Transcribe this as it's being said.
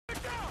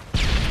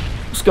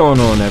What's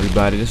going on,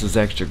 everybody? This is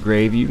Extra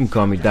Gravy. You can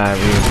call me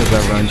Diarrhea because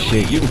I run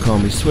shit. You can call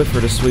me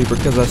Swiffer the Sweeper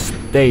because I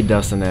stay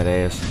dusting that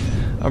ass.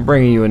 I'm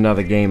bringing you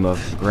another game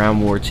of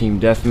Ground War Team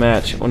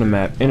Deathmatch on the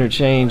map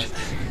Interchange.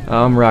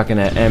 I'm rocking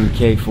that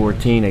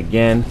MK14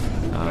 again.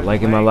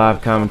 Like in my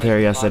live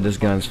commentary, I said this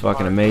gun's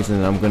fucking amazing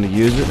and I'm going to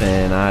use it,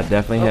 and I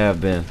definitely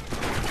have been.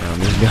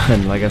 This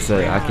gun, like I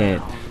said, I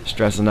can't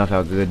stress enough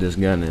how good this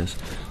gun is.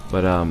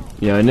 But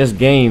you know, in this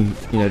game,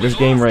 this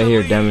game right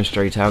here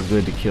demonstrates how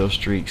good the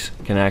Killstreaks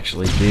can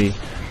actually be.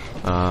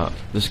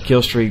 This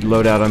Killstreak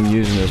loadout I'm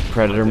using is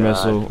Predator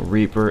Missile,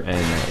 Reaper,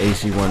 and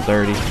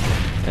AC-130.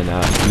 And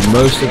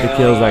most of the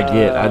kills I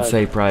get, I'd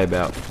say probably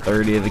about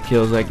 30 of the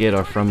kills I get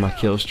are from my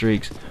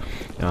Killstreaks.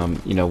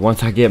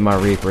 Once I get my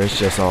Reaper, it's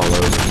just all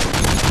over.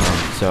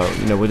 So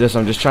with this,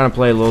 I'm just trying to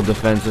play a little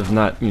defensive,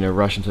 not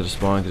rushing to the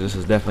spawn, because this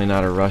is definitely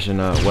not a Russian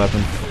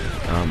weapon.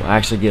 I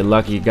actually get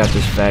lucky, got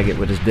this faggot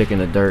with his dick in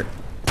the dirt.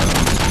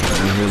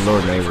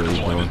 Lord knows what he's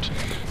doing.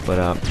 But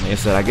like I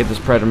said, I get this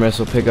Predator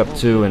Missile, pick up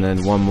 2, and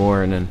then 1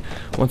 more, and then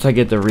once I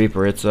get the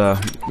Reaper, it's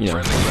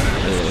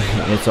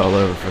it's all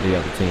over for the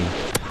other team.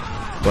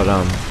 But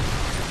I'm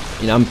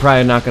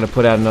probably not going to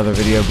put out another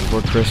video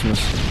before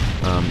Christmas.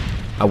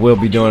 I will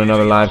be doing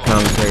another live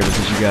commentary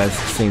because you guys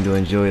seem to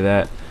enjoy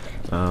that.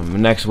 The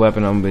next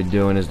weapon I'm going to be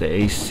doing is the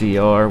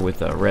ACR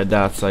with a red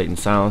dot sight and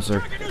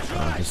silencer,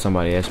 because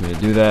somebody asked me to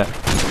do that.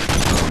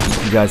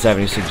 If you guys have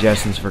any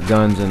suggestions for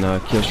guns and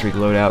Killstreak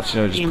loadouts,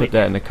 just put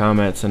that in the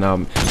comments, and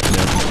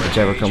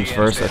whichever comes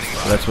first,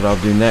 that's what I'll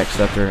do next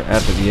after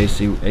the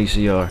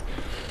ACR.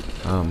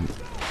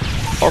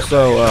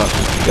 Also,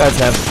 if you guys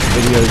have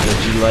videos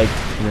that you like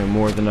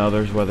more than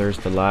others, whether it's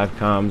the live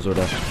comms or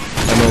the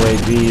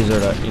MOABs or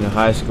the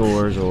high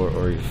scores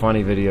or your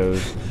funny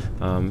videos.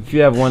 If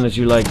you have one that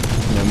you like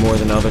more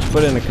than others,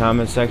 put it in the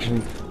comment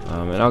section,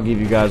 and I'll give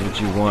you guys what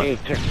you want.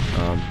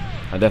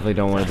 I definitely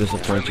don't want to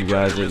disappoint you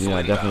guys.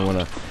 I definitely want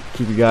to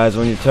keep you guys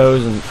on your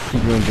toes and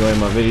keep you enjoying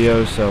my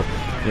videos. So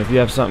if you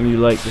have something you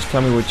like, just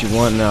tell me what you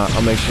want, and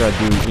I'll make sure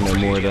I do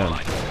more of them.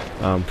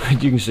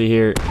 But you can see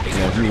here,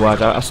 if you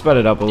watch, I sped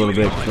it up a little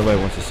bit because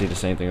nobody wants to see the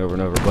same thing over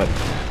and over. But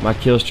my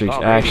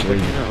Killstreaks actually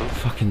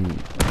fucking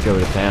go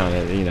to town.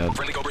 They're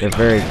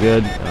very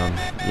good.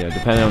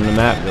 Depending on the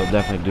map, they'll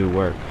definitely do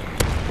work.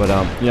 But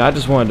I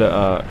just wanted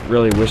to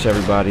really wish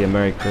everybody a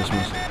Merry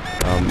Christmas.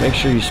 Make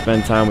sure you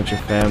spend time with your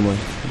family.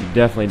 You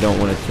definitely don't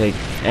want to take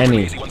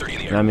any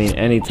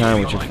time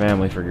with your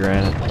family for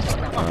granted.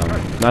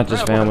 Not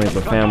just family,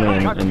 but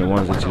family and the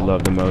ones that you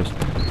love the most.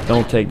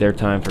 Don't take their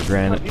time for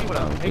granted,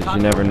 because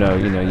you never know.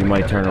 You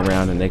might turn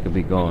around and they could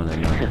be gone,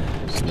 and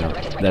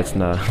that's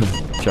not.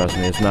 Trust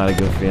me, it's not a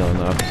good feeling.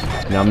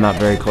 I'm not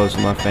very close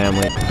with my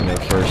family,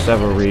 for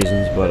several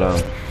reasons, but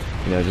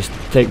just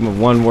take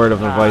one word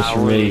of advice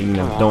from me.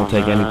 Don't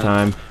take any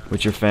time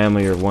with your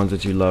family or ones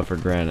that you love for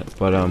granted.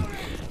 But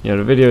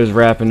the video is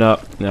wrapping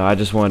up. I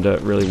just wanted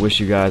to really wish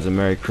you guys a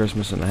Merry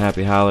Christmas and a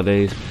Happy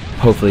Holidays.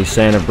 Hopefully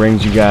Santa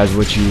brings you guys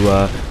what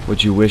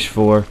you wish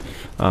for.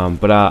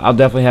 But I'll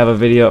definitely have a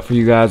video up for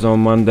you guys on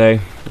Monday.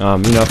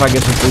 If I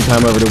get some free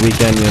time over the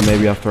weekend,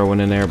 maybe I'll throw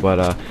one in there.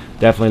 But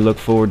definitely look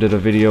forward to the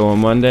video on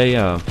Monday.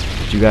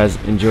 You guys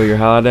enjoy your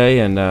holiday,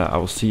 and I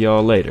will see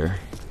y'all later.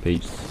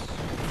 Peace.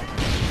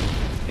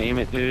 Damn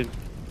it, dude.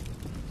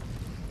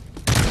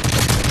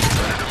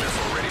 Predator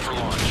missile ready for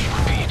launch.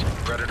 Repeat.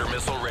 Predator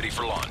missile ready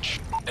for launch.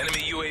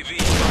 Enemy UAV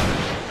spotted.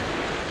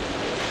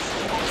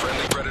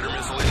 Friendly Predator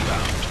missile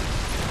inbound.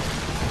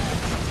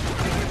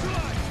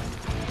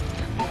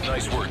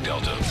 Nice work,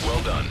 Delta.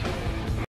 Well done.